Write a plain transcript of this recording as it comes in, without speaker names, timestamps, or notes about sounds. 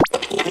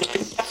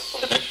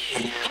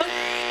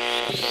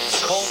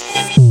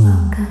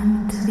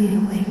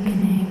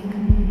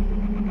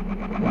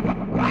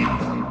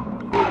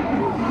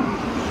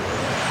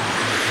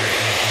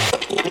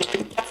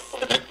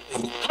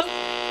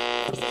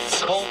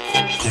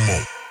Come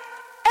on.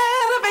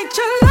 Elevate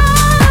your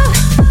love.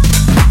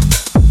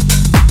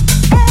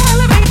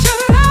 Elevate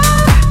your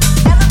love.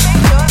 Elevate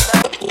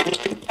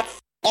your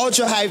love.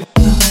 Ultra hype.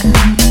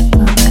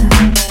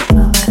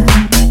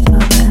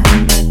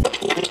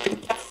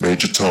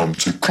 Major Tom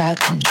to crowd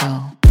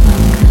control.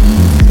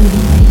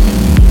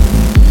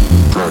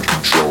 crowd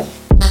control.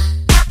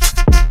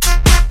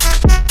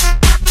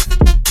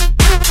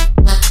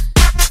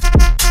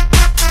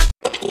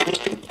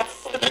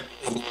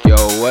 Yo,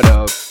 what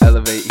up?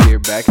 Elevate here,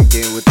 back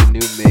again with the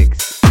new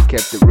mix. We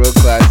kept it real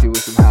classy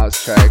with some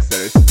house tracks that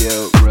are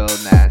still real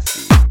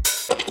nasty.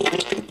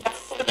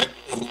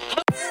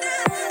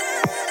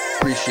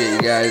 Appreciate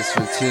you guys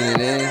for tuning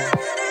in.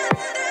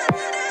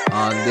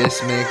 On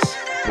this mix,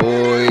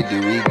 boy, do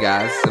we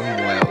got some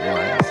wet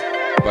ones.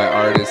 By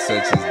artists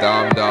such as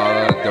Dom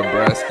Dalla,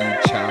 Dombrowski,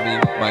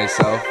 Chami,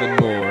 myself, and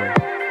more.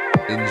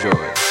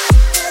 Enjoy.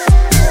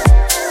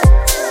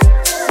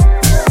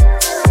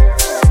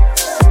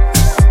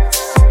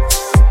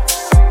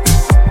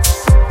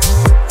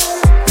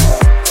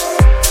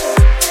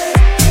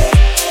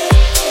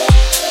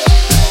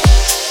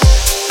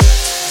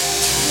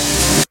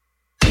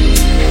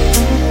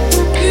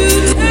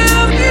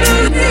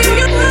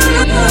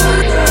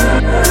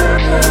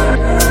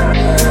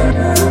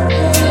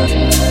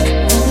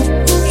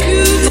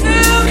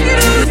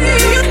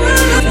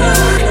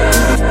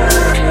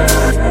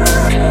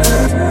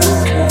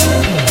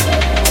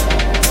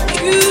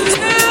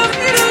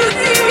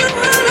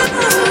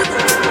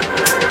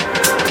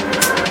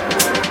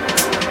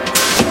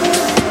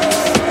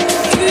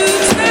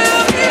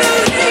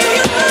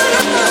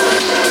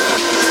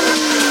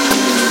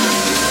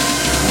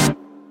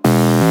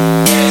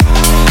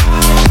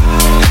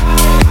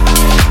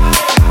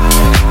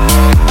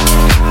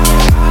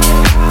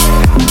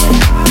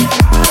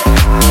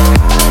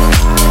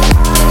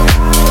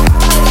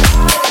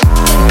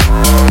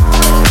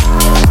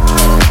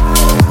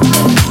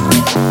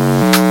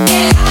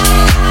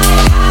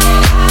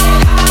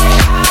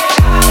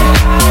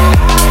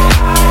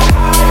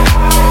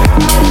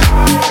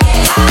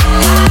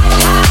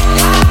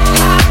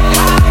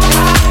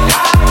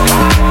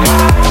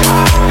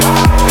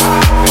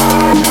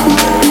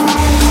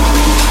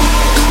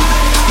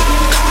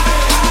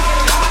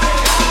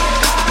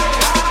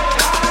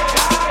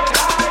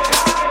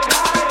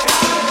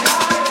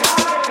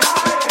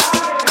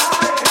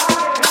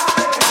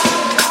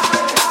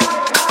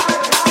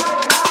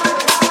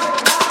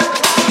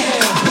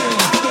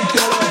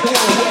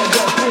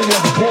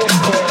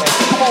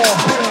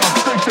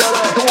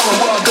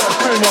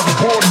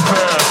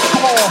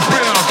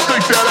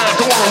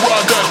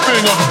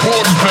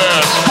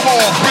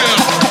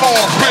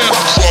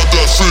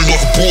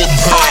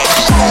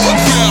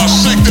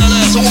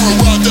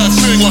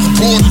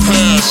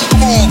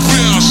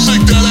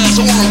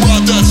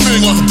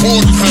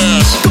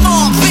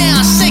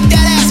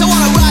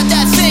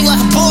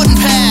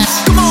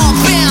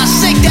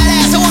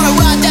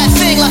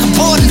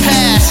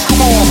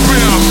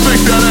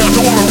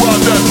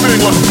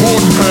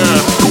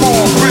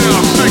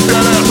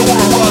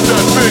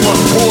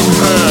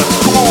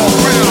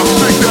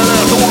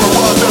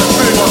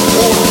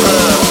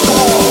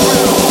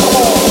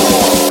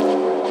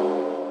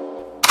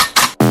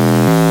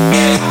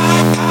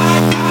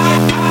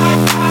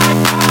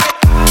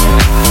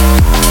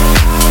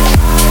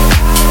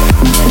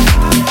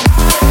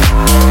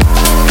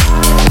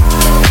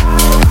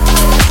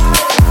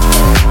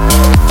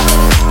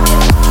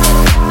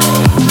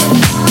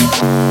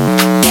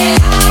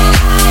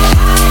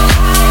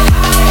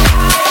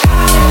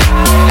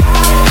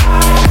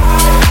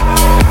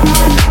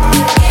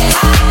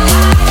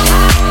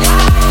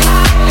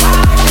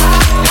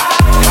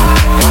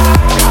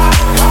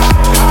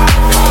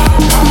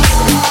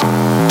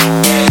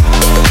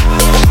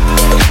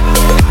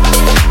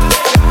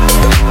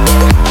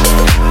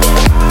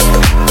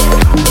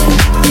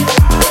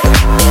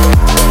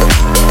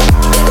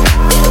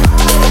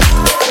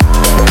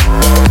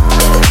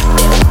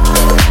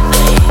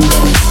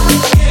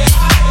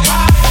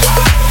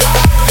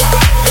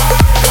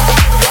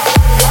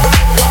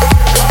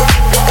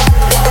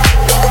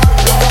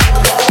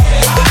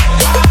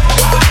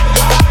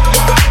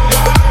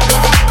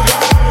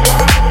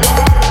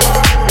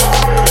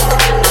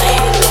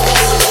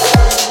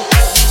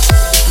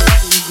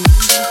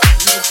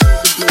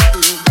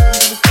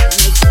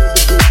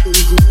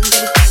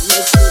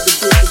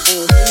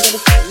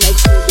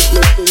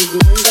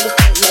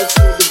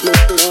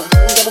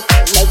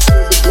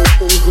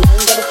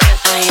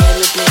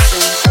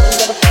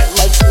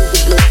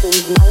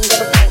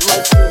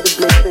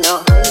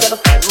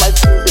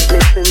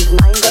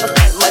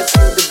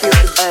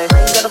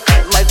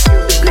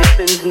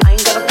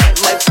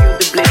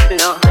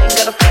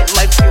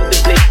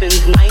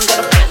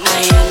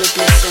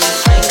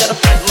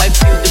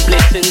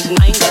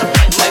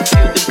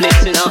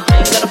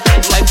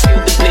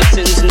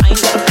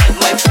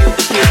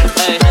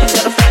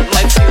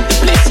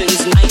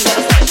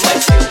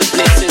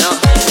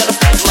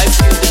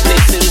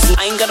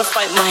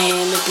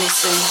 Miami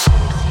blessing.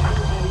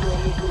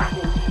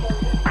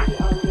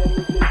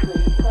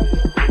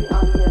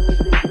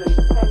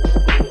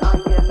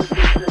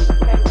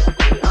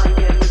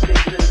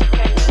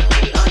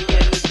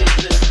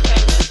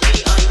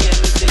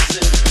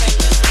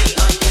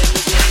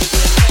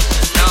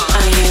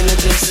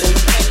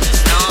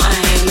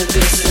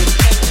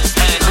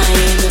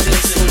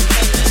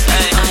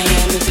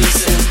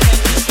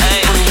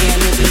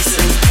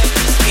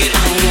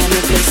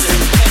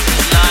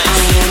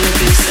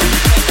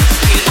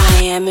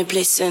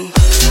 Listen.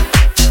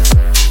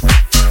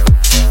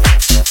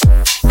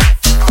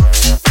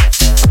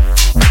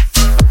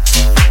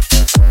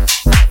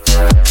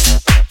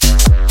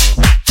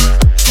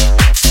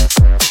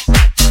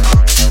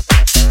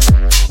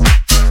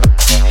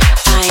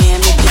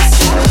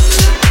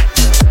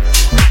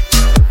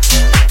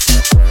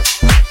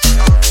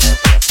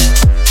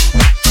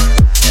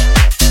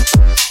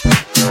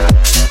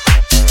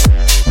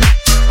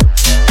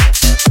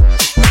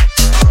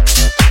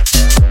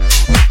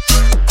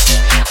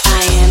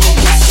 I am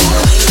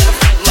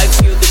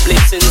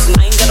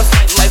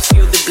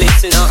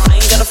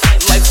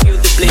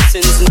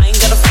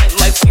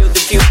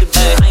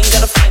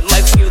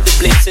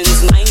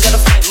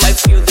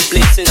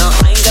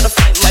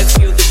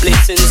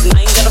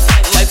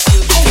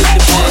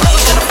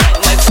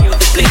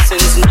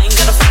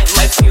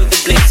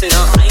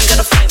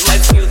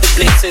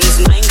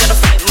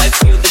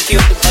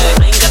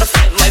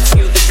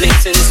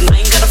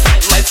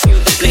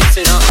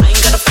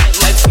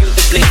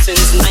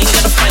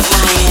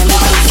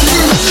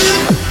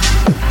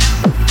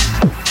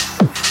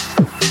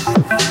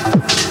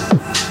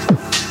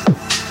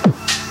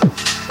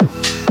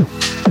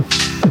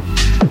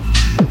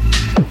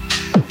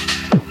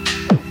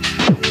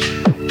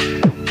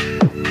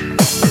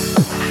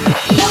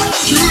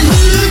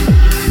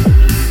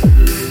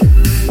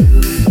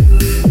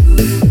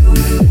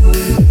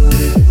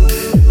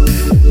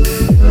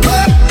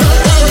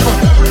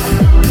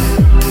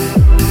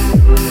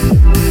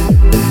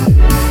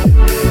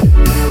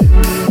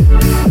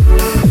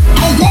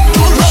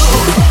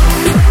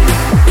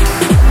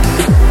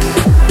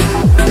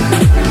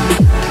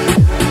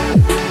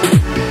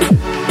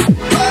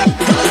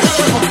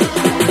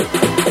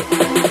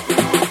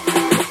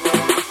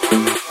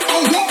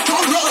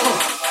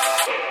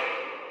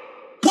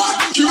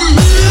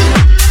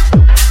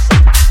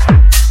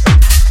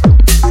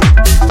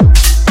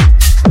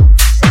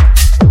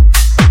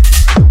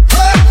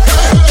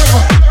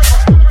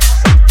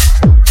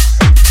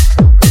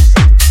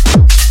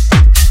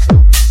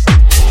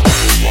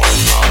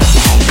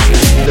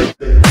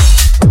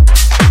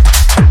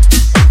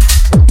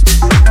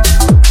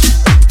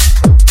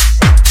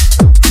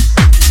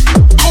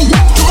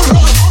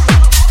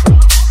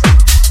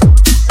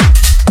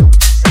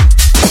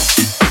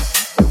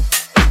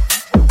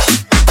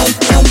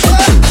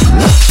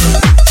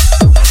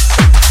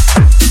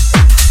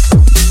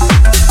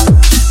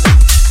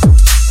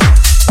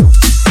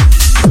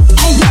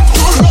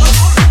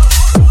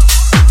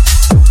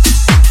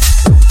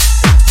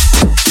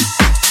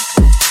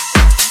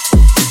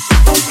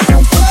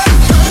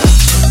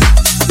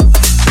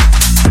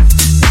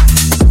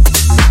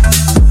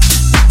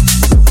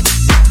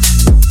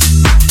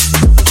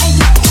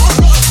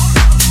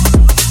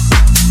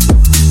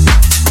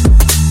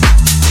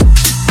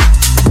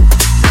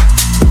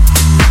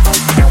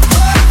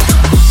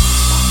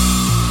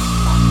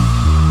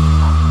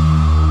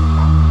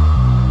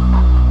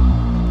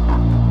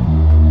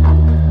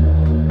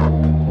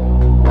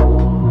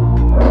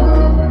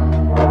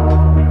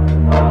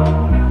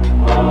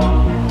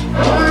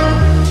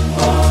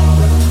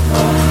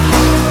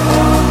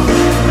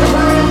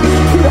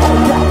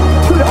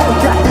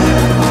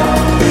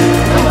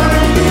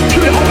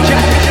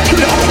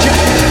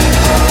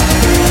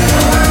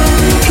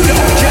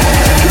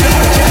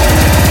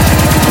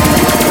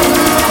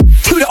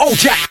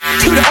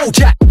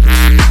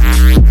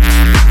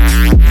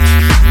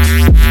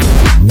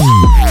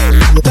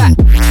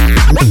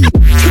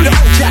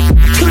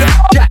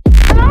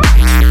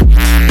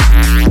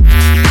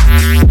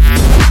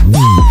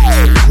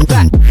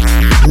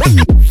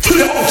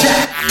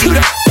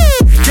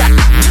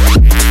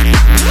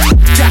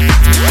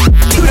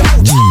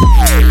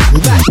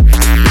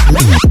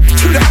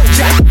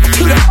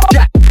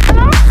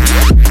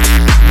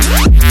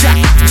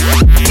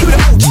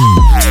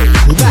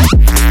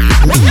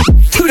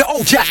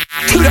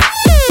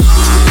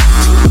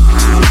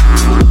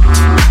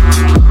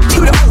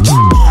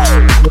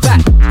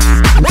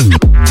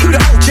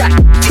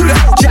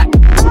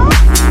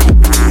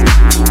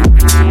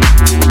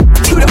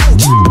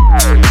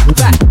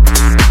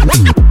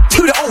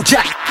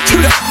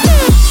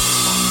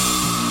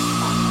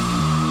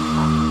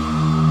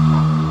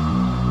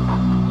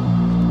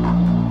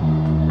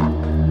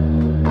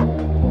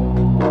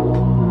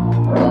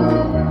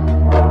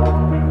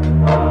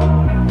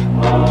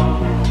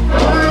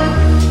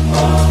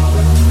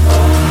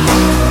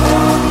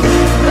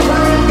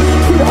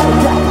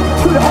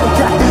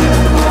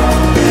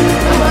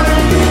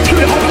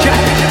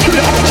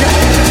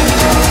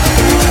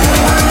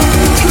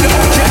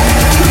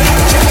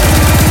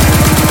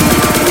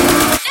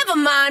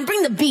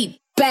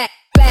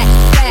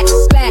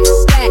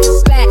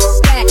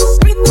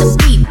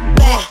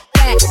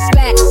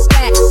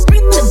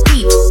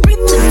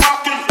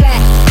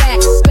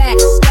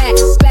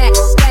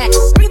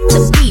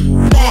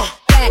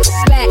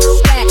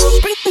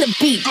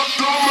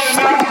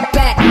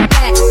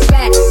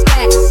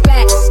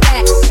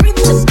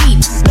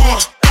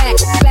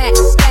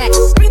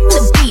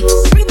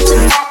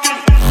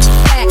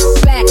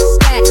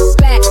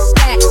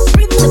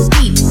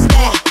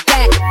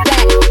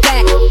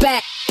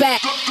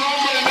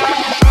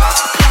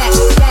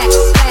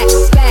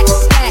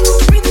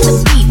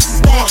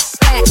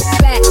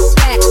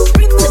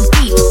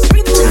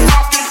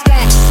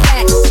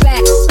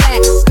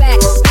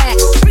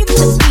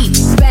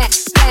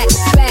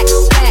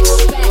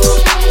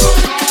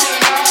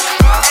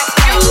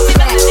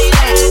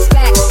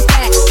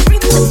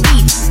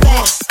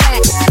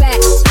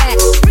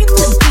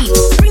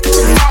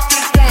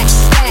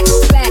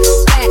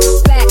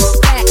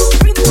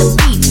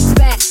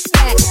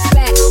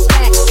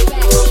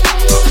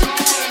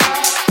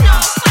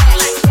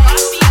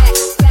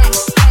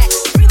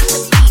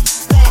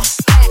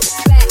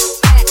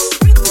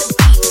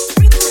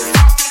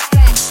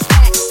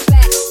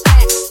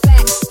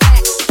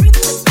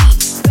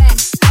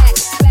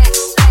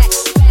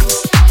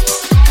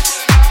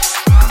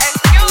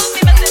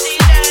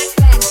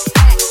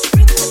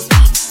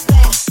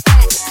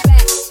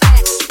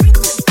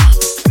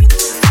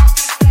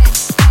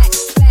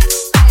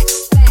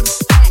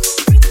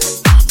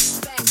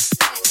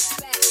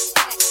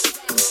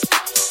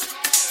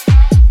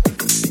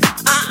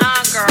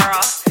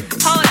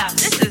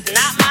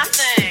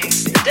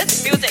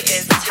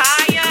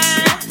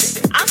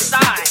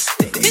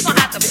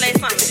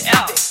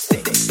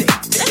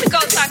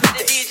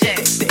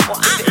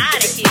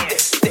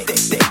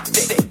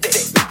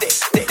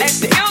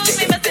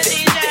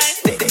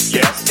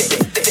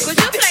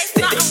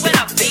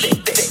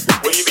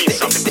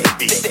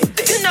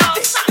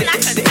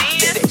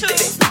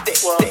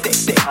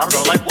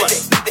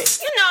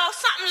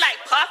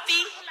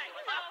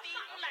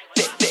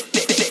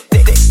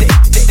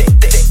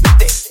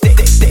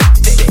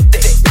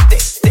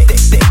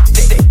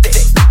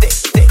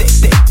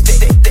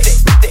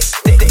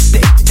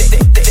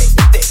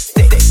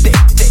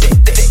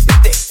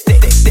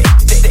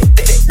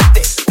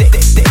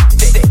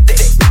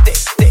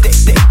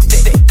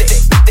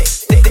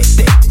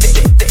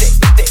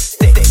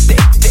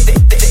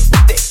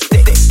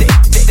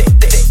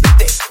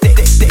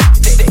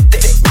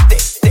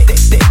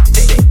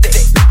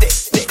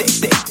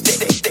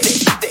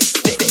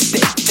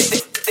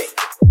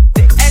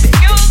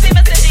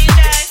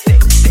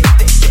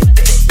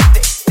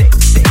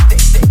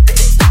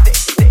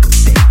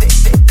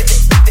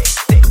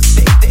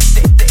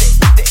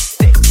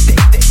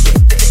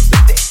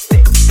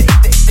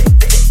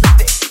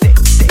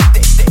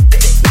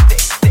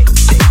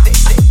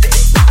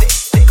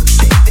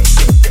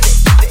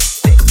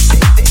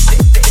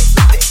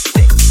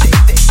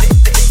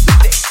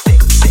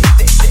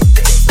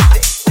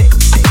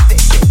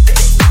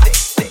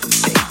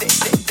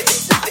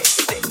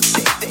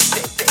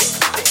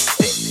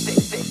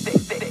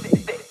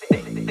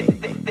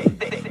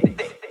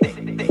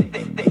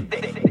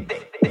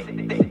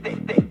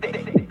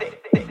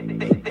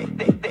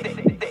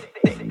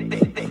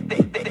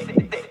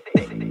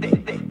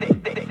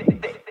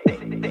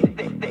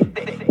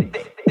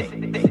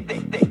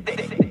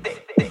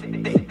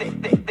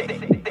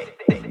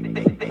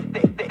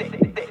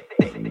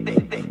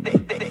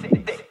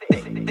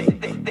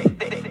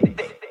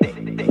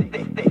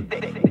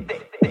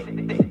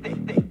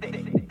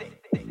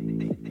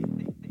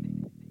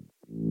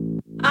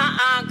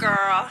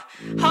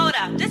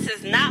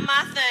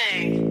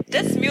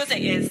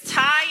producer is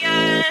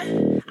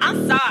tired.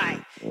 I'm sorry.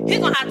 He's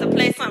gonna have to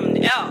play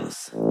something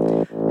else.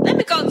 Let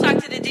me go talk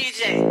to the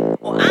DJ,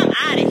 or I'm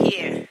out of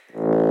here.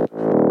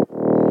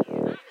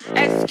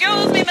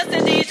 Excuse me, Mr.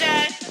 DJ.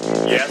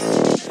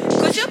 Yes?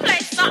 Could you play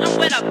something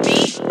with a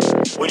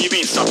beat? What do you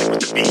mean something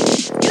with the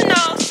beat? You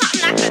know,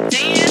 something I could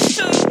dance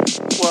to.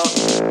 Well,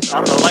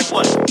 I don't know, like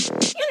what?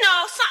 You know,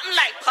 something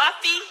like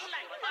Puffy.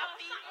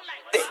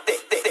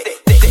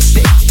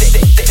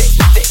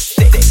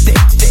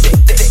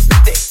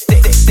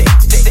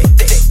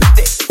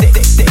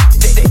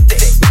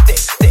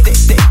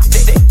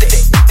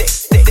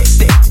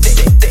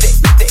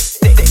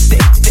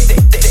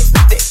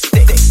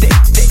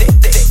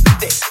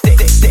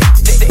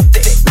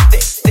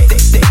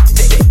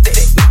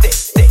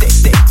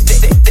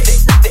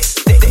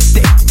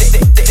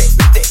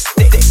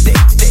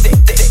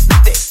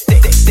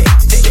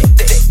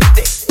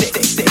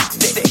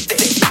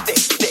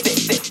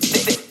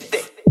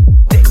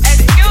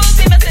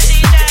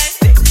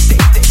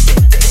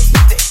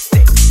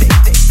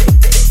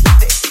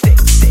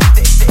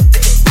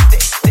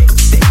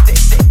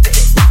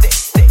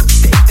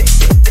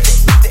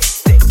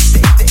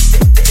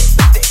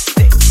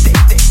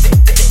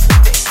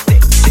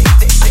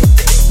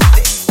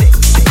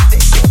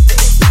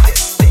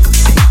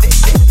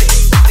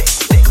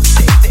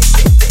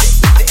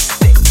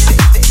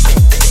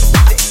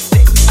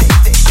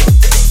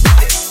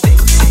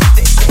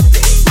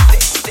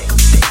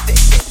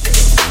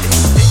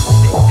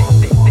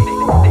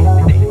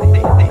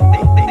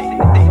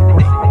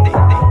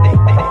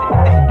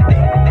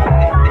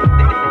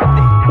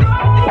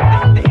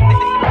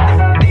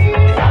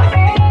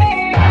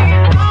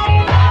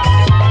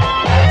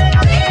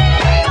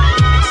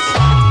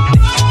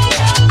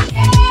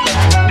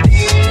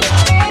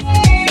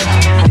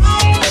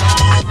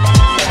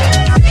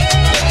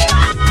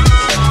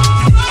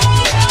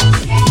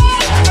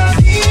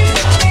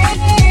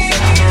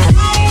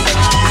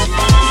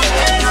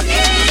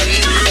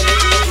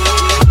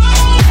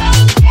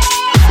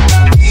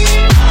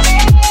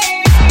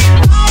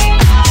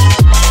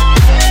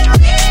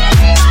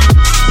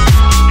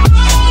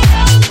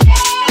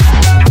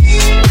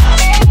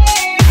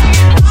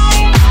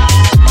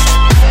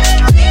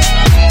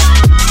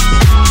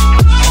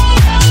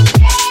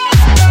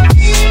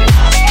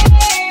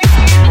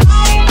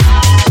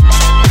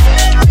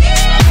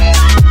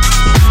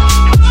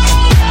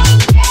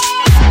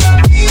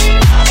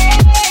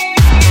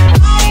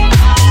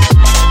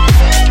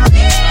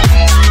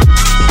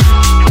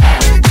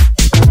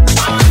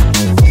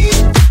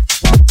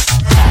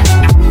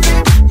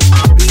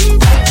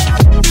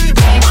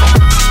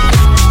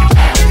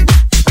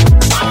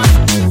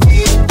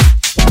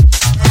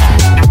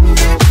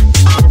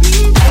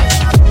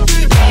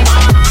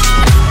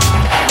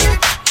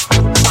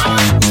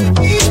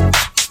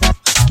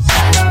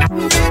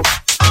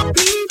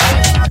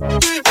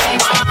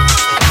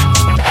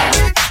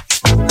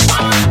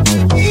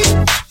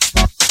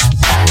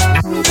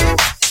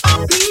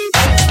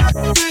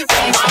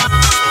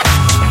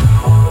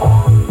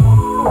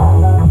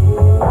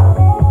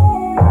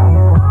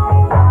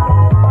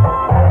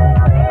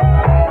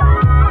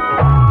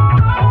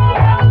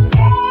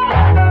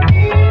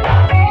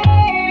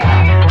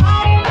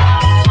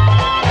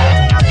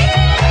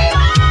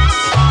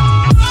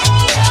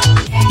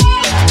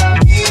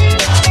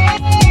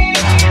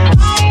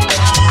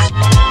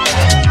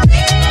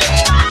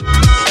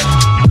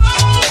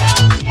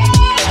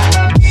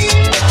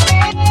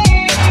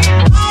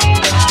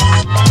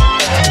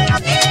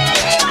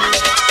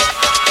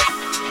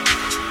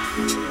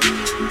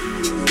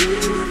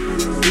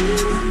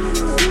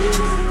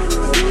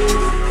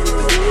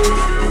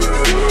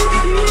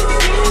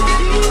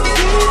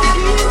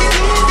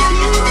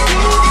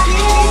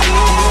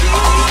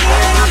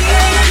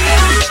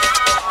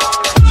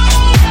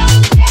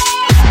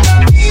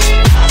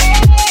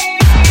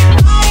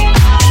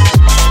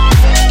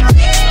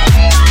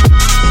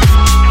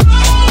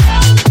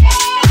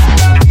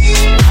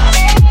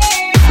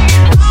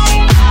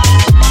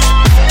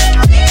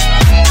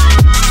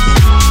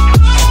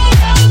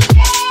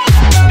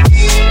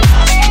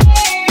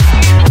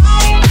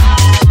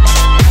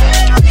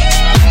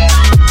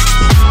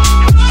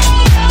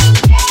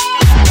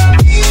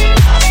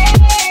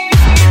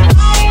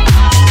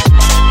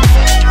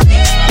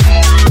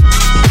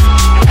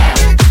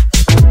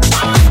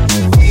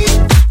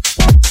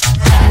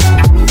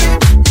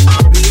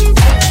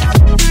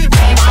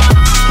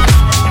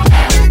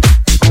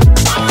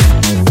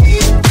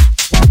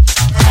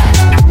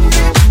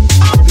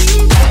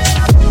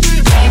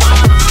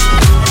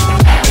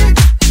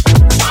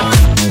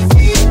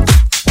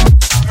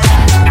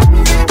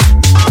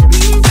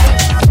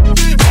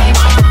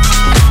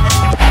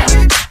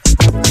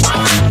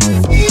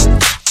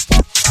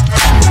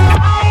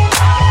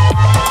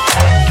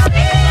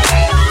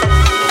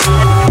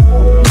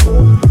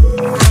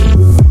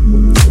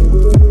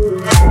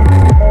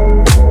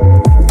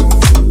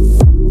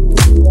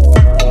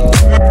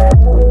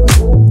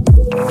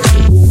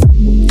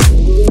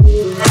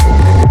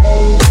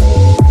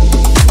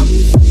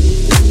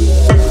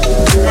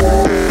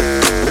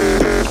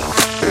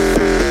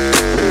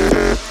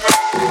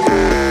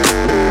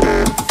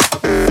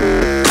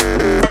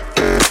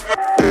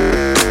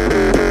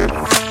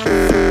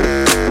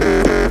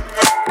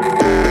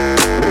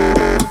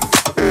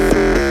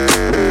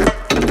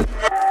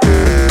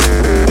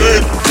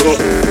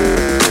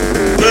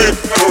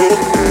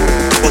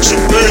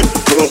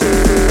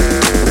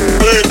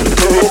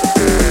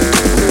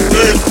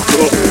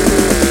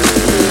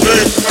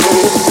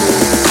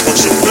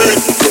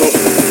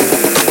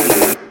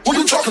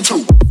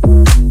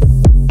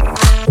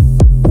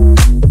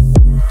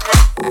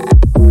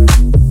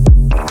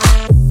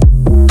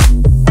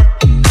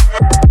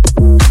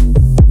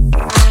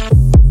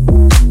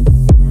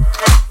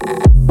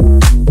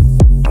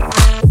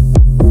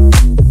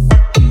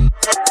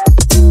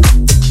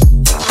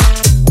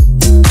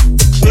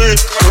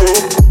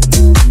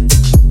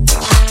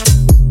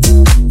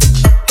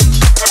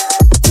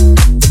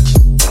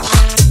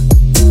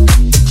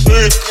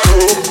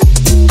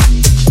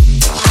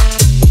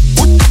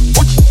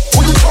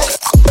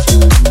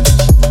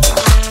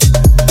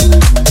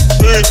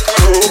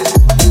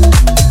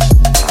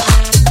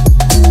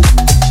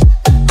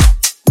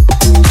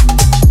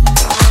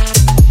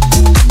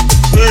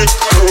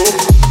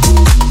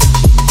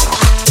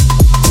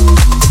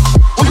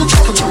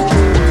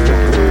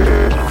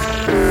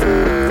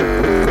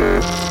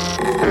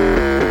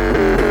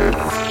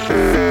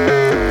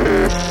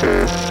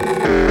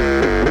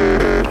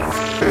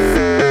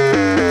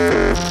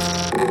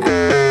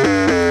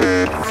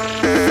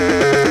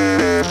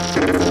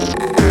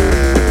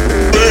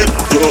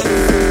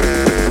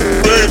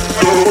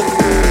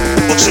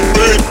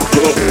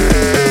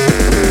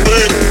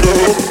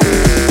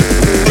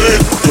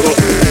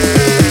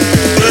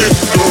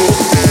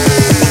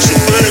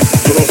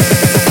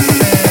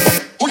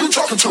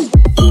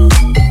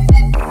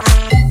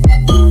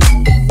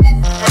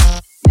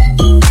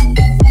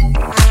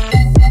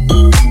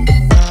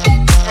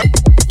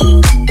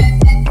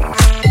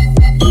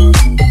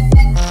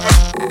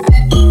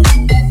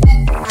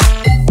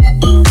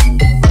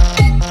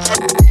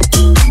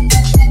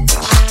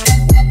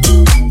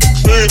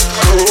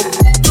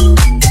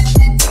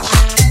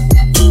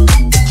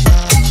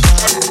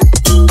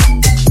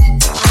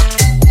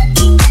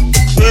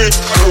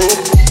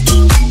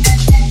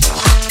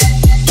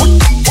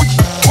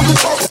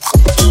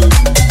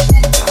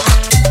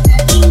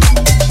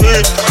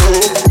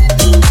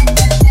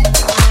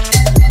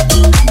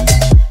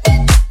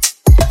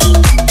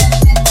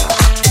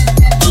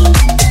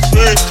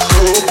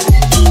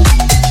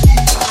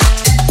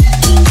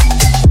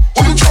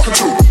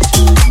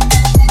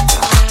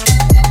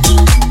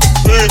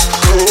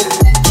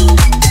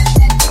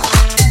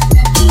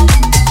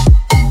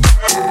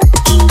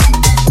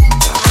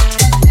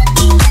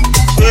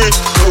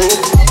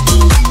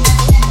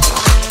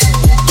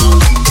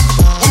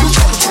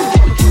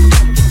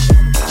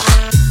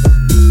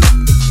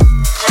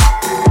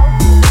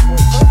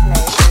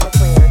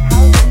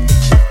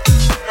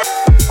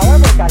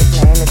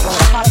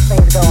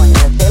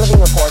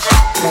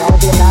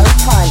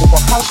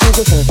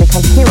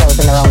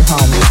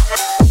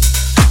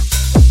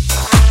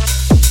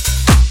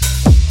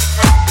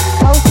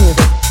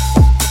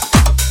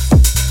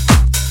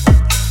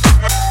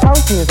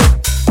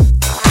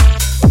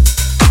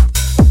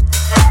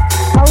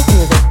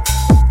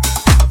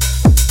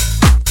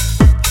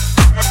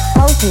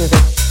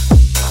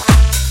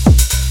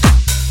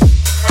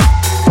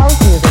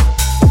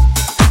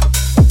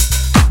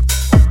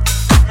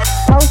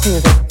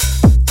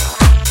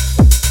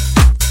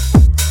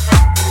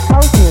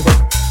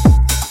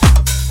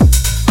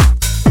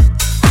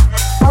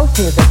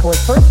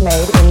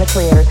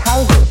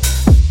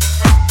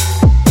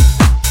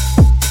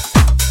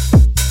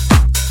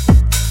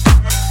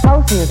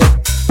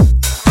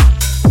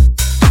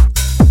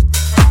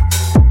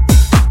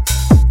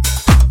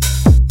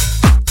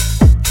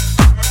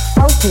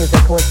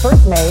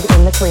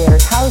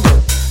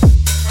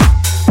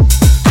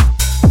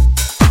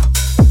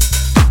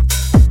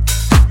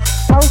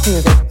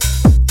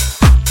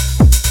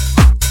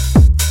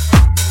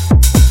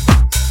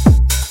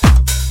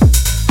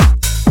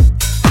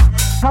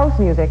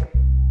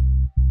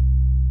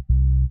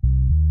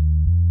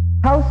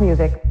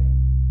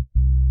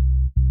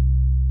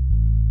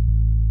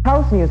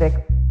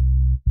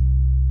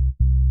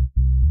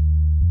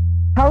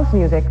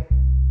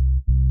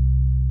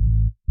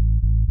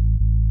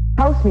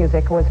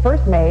 Was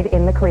first made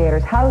in the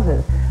creators'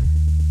 houses.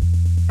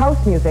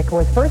 House music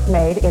was first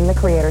made in the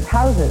creators'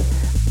 houses.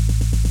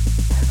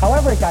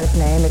 However it got its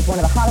name, it's one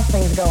of the hottest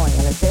things going,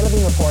 and as Daily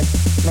Bean reports,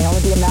 it may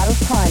only be a matter of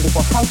time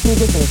before house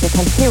musicians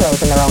become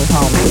heroes in their own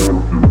homes.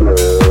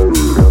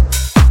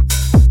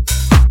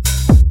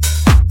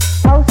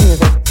 House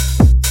music.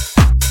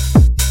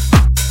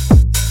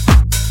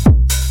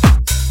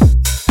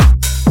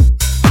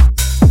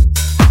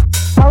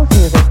 House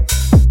music.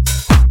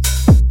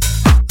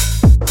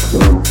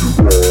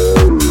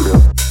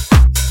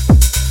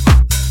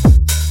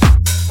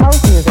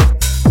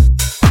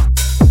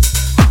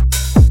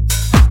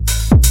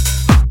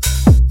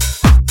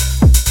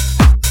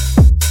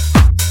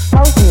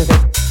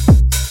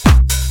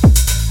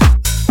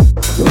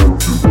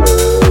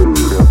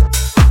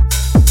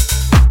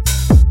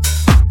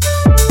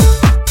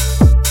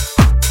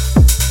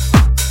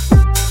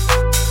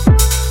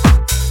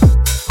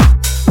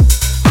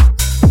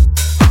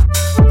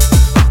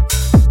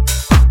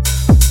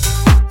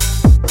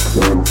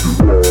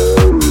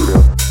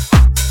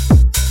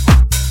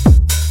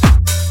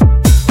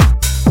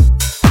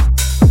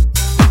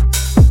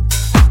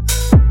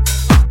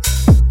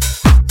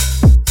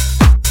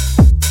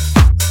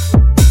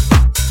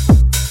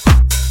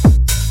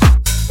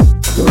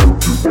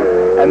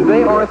 And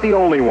they aren't the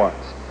only ones.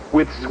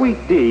 With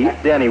Sweet D,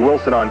 Danny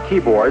Wilson on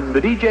keyboards,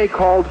 the DJ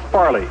called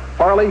Farley.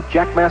 Farley,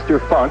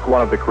 Jackmaster Funk,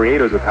 one of the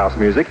creators of house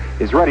music,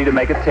 is ready to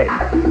make a tape.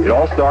 It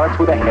all starts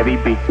with a heavy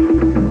beat. Okay,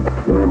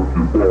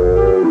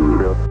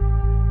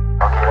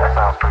 that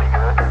sounds pretty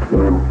good.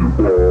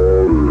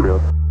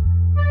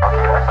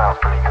 Okay, that sounds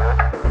pretty good.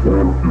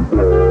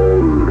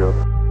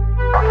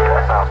 Okay,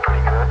 that sounds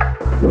pretty good.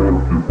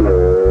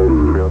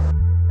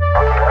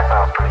 Okay, that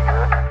sounds pretty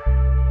good.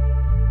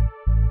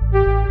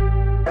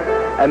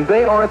 And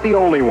they aren't the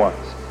only ones.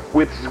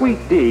 With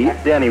Sweet D,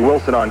 Danny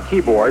Wilson on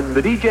keyboards,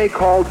 the DJ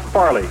called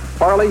Farley.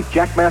 Farley,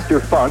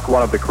 Jackmaster Funk,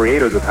 one of the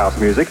creators of house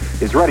music,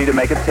 is ready to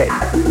make a tape.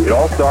 It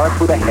all starts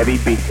with a heavy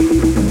beat. Okay,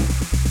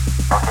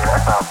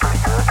 that sounds pretty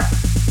good.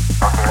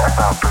 Okay, that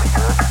sounds pretty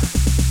good.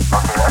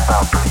 Okay, that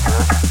sounds pretty good.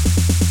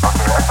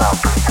 Okay, that sounds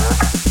pretty good.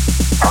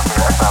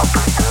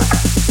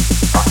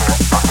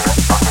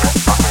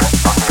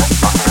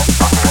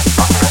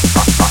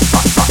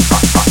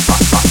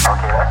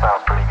 Okay, that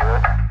sounds pretty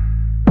good.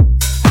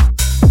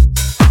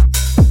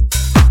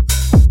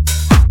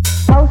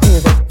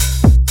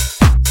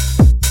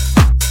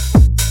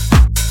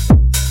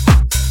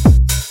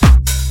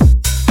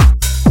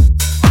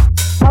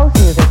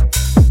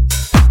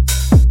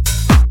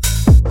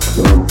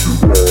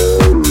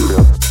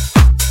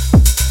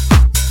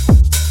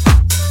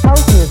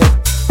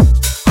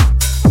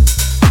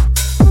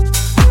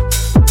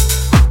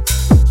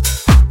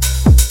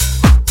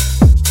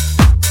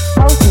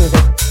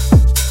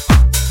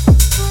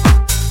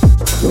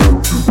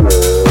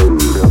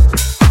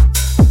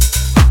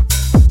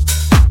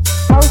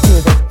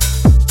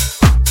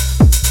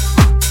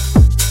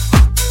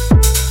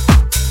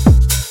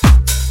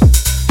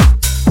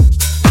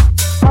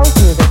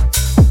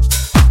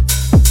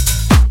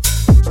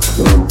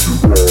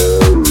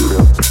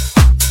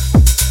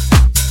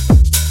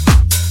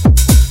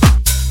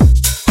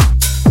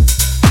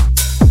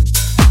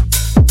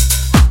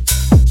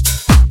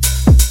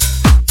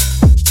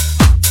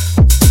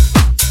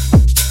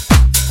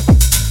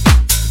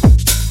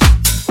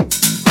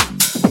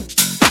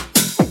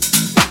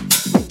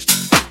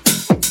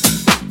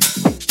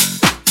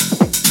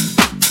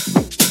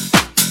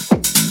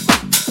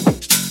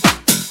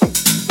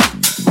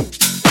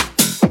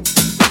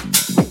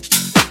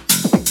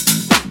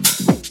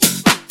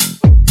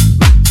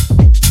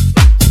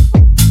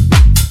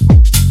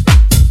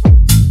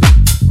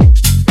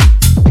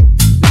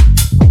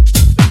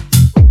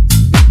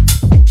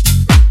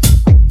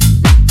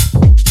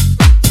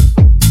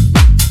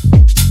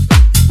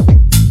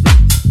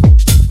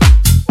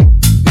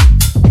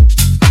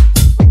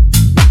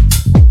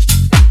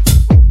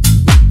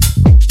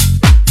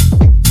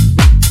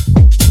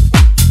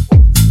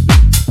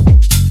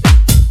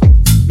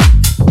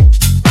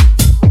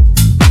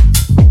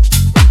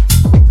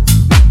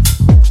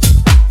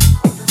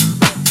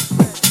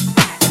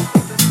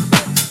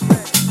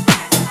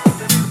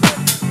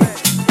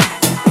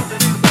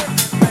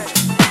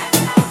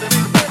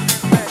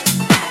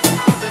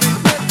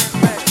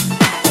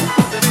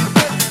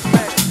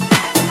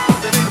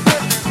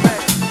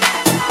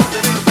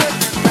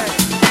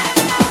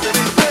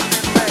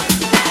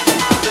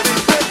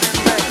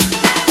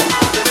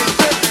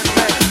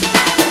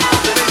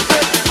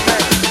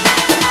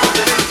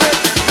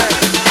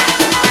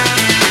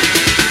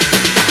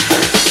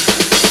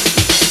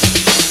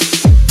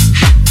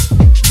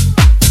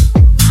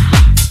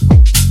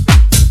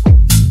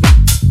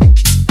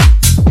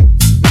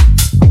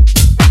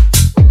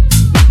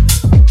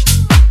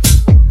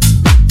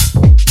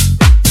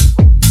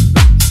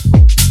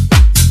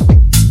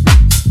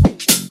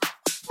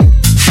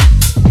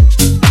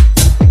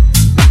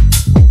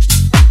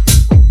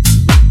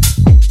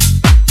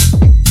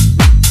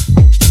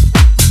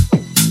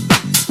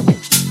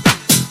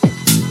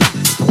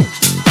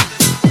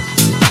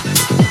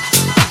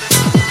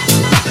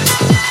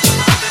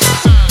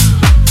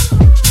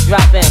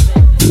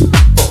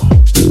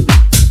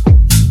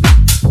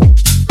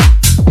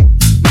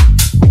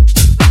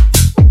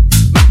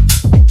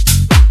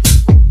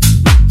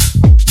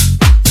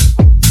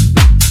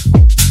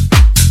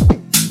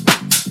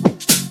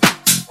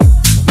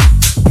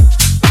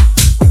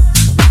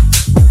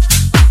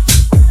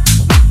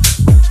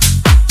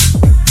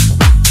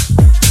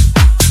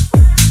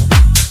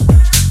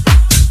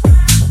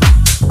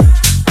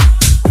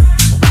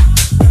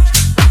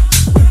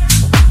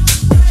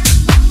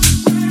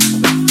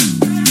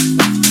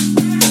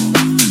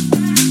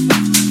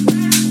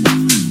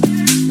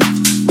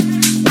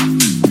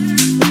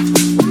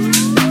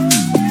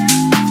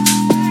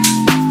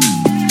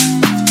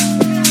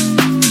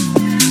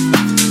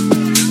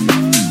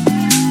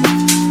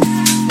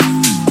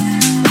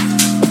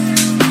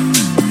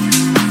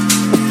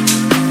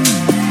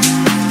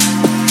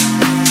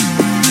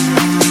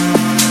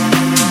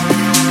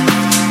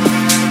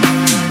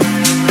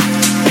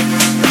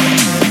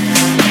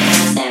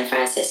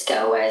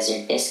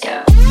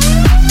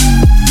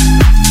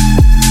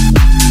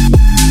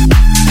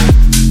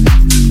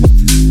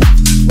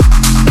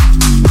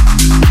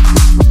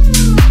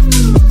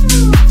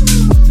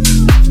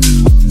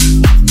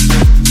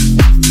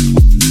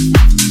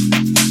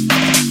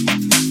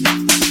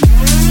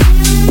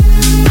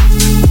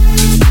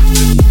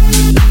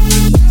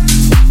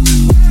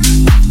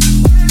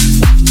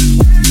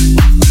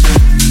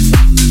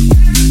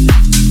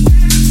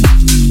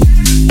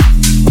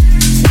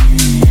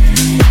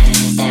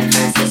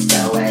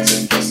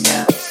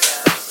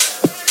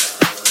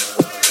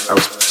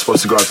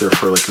 there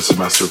for like a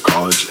semester of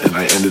college, and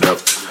I ended up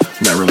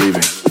never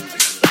leaving.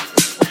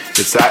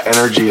 It's that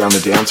energy on the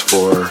dance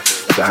floor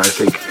that I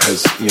think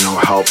has,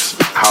 helped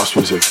house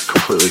music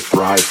completely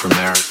thrive from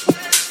there.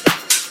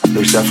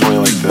 There's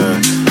definitely like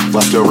the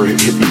leftover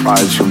hippie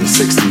vibes from the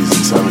 60s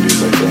and 70s,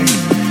 I think.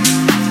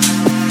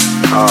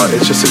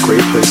 It's just a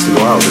great place to go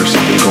out. There's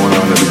something going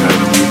on every night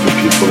of the week,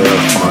 and people there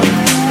are fun.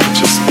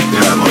 It's just,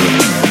 I love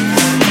it.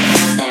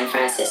 San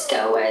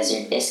Francisco, where's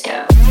your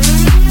disco?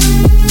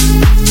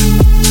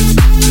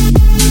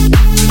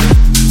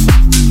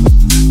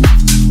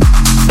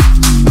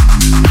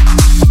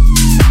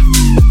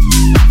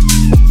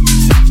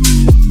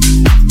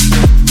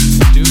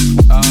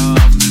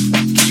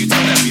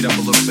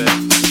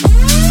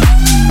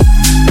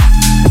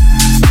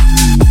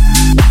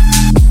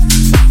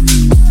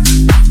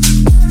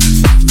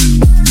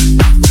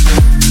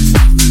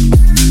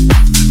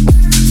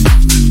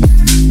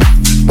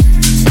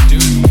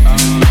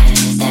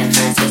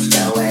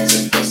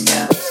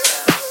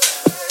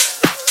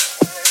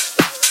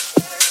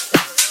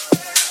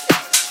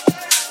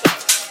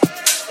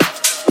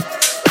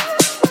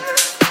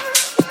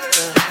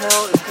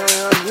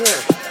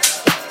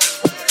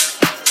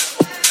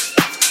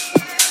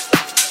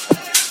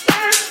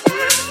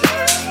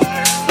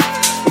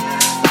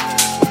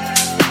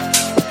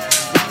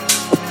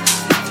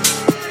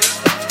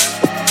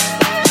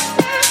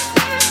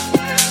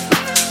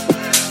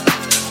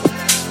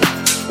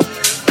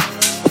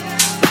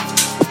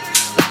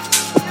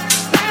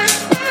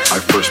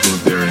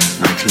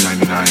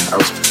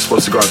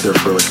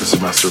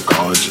 Of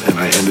college,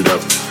 and I ended up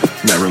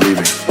never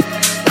leaving.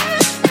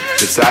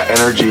 It's that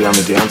energy on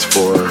the dance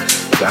floor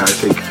that I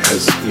think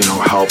has,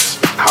 helped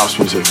house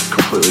music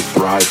completely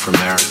thrive from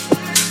there.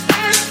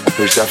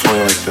 There's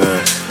definitely like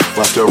the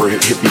leftover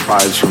hippie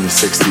vibes from the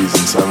 60s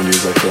and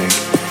 70s, I think.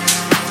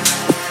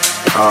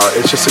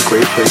 It's just a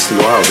great place to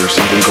go out. There's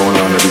something going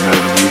on every night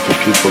of the week,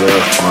 and people there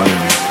are fun,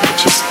 and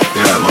it's just,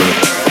 I love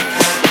it.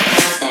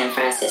 San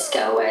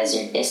Francisco, where's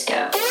your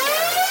disco?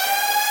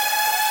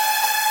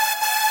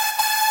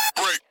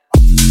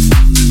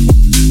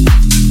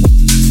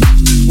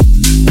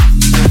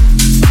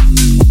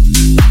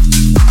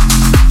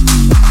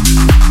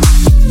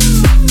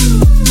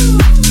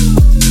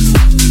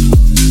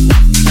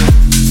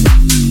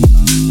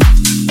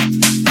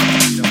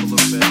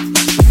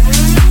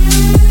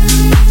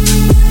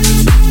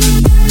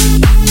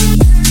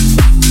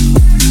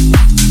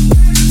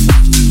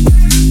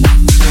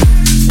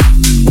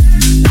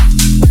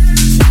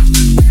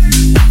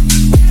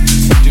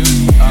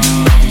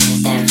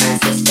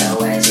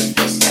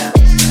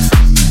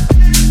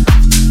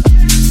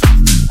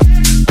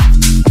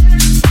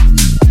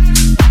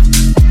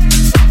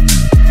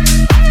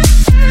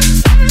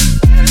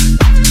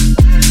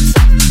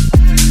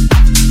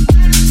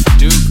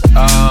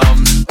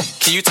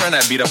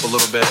 Beat up a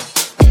little bit.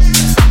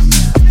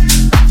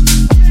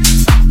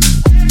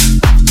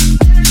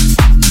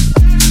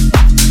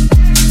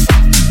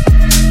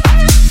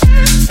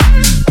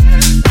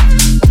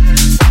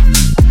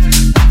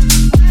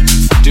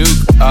 Duke,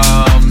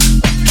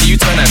 can you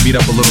turn that beat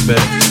up a little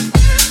bit?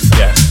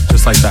 Yeah,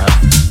 just like that.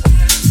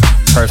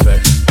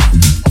 Perfect.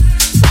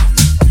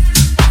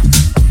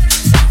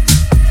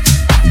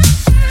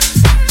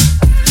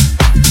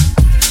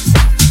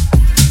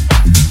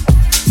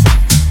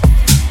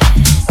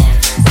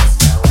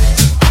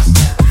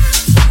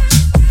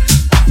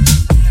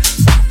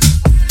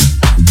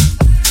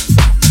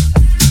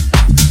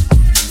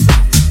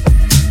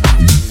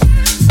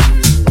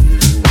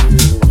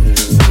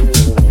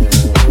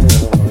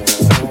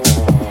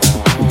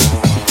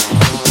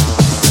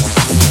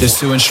 There's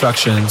 2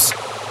 instructions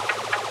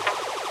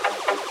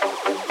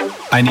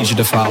I need you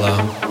to follow.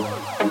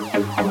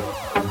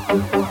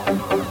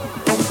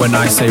 When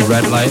I say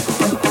red light,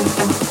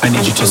 I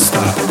need you to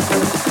stop.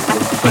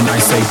 When I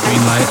say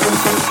green light,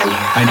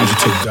 I need you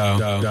to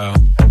go.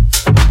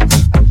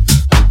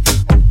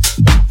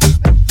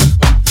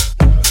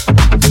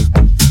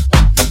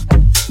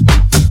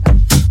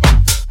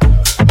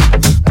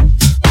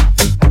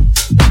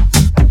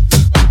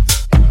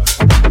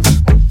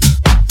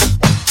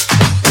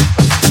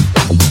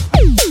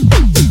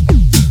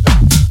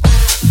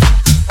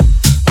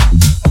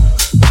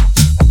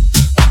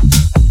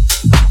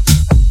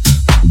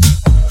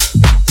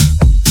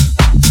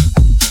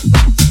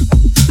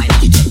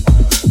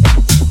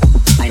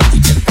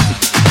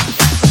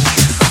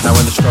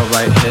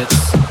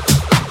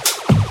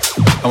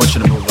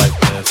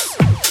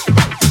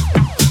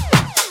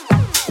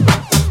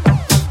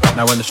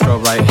 Now when the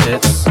strobe light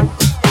hits,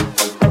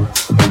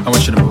 I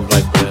want you to move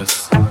like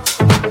this.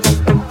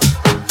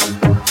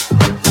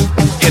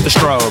 Hit the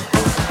strobe.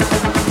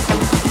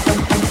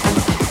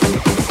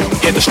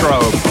 Hit the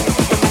strobe.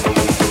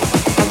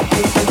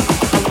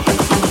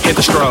 Hit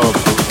the strobe.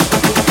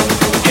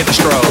 Hit the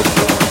strobe.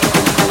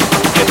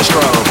 Hit the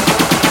strobe.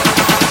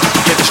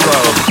 Hit the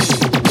strobe.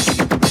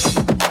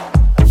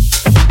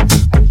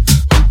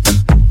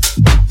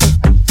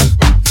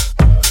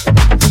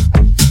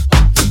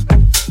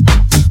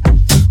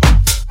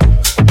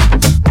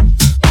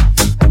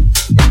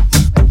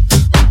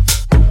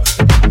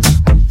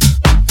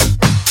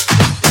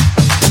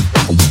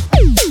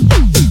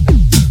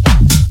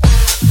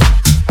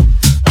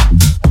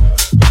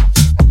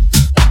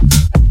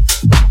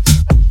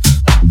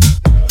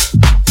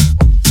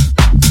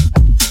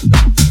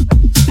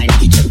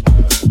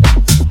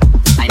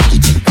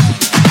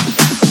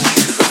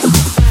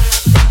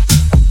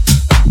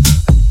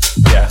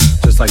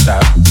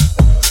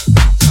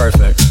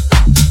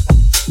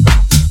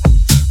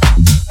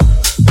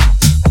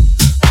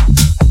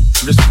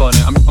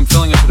 I'm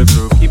filling into the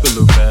groove, keep it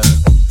looping.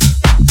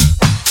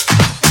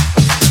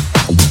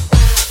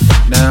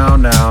 Now.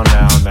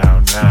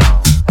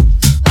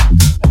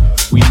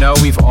 We know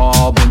we've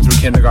all been through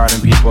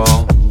kindergarten, people,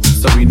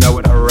 so we know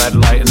what a red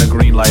light and a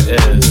green light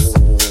is.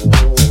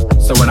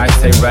 So when I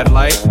say red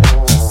light,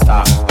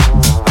 stop.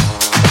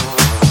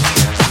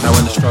 Now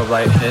when the strobe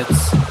light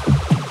hits,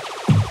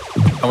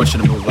 I want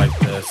you to move like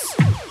this.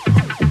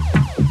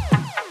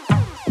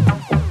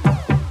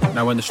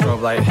 Now when the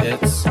strobe light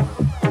hits,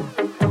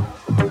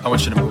 I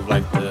want you to move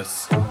like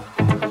this.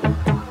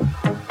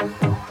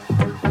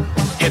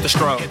 Hit the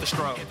strobe. Hit the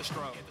strobe. Hit the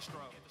strobe. Hit the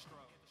strobe.